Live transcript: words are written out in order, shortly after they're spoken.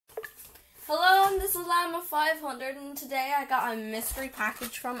is Llama 500 and today I got a mystery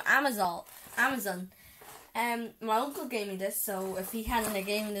package from Amazon. My uncle gave me this, so if he hadn't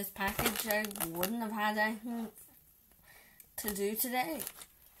gave me this package, I wouldn't have had anything to do today.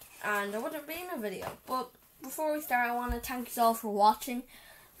 And there wouldn't have been a video. But before we start, I want to thank you all for watching.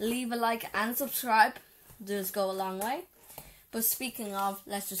 Leave a like and subscribe. Does go a long way. But speaking of,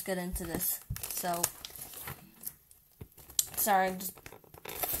 let's just get into this. So, sorry,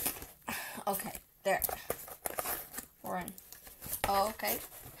 okay, there. We're in. Oh, okay.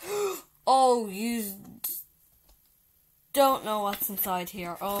 Oh, you don't know what's inside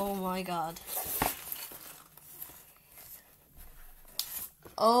here. Oh my god.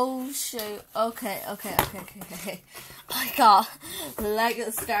 Oh shoot. Okay. I got Lego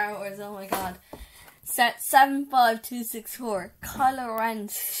Star Wars. Oh my god. Set 75264. Kylo Ren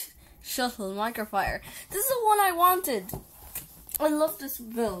shuttle microfire. This is the one I wanted. I love this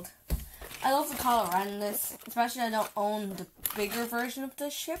build. I love the Kylo Ren in this. Especially I don't own the bigger version of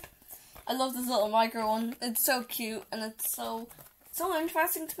this ship. I love this little micro one. It's so cute and it's so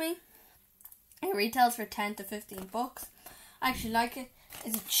interesting to me. It retails for 10 to 15 bucks. I actually like it.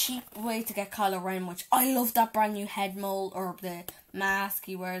 It's a cheap way to get Kylo Ren, which I love that brand new head mold or the mask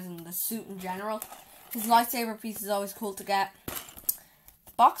he wears and the suit in general. His lightsaber piece is always cool to get.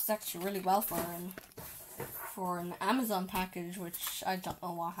 The box is actually really well for an Amazon package, which I don't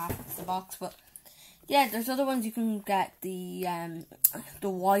know what happened to the box, but yeah, there's other ones you can get. The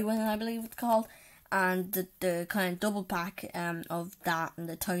Y-Wing, I believe it's called, and the kind of double pack of that and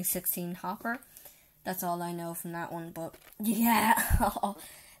the TIE 16 hopper. That's all I know from that one, but yeah,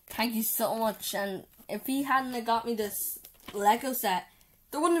 thank you so much. And if he hadn't got me this Lego set,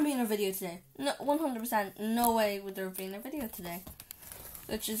 there wouldn't have been a video today. No, 100%, no way would there have been a video today.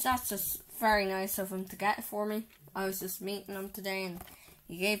 That's just very nice of him to get it for me. I was just meeting him today and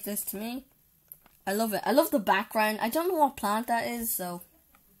he gave this to me. I love it. I love the background. I don't know what plant that is, so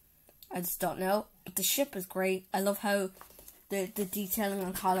I just don't know. But the ship is great. I love how the detailing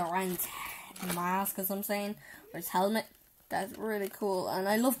on Kylo Ren's mask, as I'm saying, or his helmet. That's really cool. And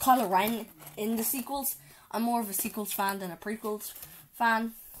I love Kylo Ren in the sequels. I'm more of a sequels fan than a prequels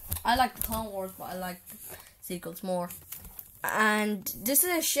fan. I like the Clone Wars, but I like the sequels more. And this is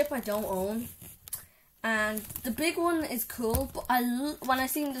a ship I don't own. And the big one is cool, but when I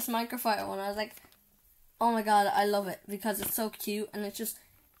seen this microfighter one, I was like, oh my god, I love it because it's so cute and it's just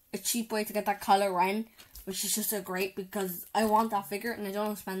a cheap way to get that Kylo Ren, which is just so great because I want that figure and I don't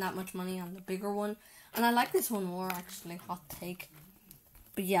want to spend that much money on the bigger one. And I like this one more, actually, hot take.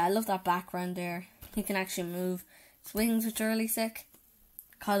 But yeah, I love that background there. He can actually move. His wings, which are really sick.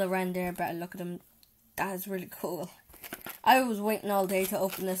 Kylo Ren there, better look at him. That is really cool. I was waiting all day to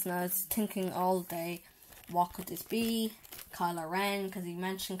open this and I was thinking all day, what could this be? Kylo Ren, because he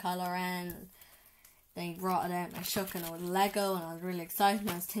mentioned Kylo Ren. Then he brought it out and I shook it with Lego and I was really excited and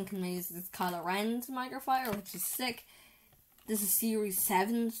I was thinking maybe this is Kylo Ren's microfire, which is sick. This is Series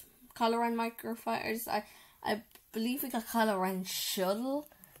 7's Kylo Ren microfighters. I believe we got Kylo Ren's shuttle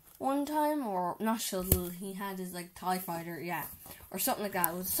one time, or not shuttle, he had his like TIE fighter, yeah, or something like that.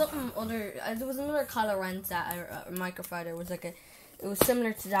 It was something other, there was another Kylo Ren set, a microfighter. It was like it was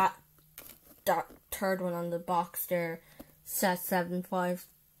similar to that third one on the box there, set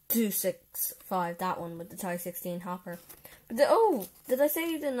 75265, that one with the TIE 16 hopper. But did I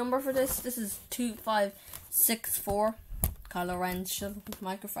say the number for this? This is 2564, Kylo Ren shuttle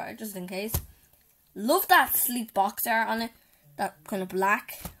microfighter, just in case. Love that sleek box there on it, that kind of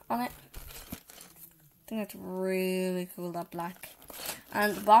black on it. I think that's really cool, that black.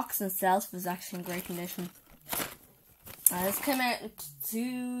 And the box itself was actually in great condition. This came out in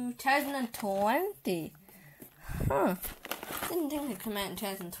 2020. Huh. Didn't think it came out in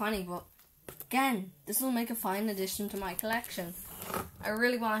 2020, but again, this will make a fine addition to my collection. I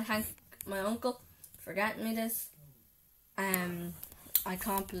really want to thank my uncle for getting me this. I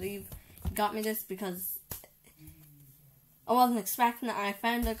can't believe he got me this because I wasn't expecting it. I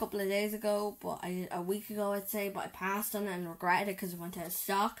found it a couple of days ago, a week ago I'd say, but I passed on it and regretted it because it went out of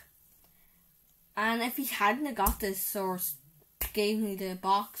stock. And if he hadn't got this or gave me the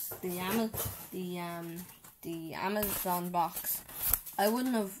box, the Amazon box, I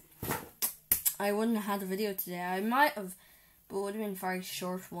wouldn't have had a video today. I might have, but it would have been a very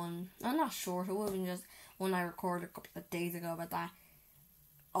short one. No, not short, it would have been just one I recorded a couple of days ago about that.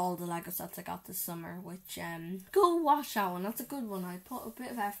 All the Lego sets I got this summer, which, go watch that one. That's a good one. I put a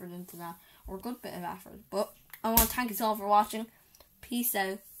bit of effort into that, or a good bit of effort. But I want to thank you all for watching. Peace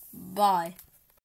out. Bye.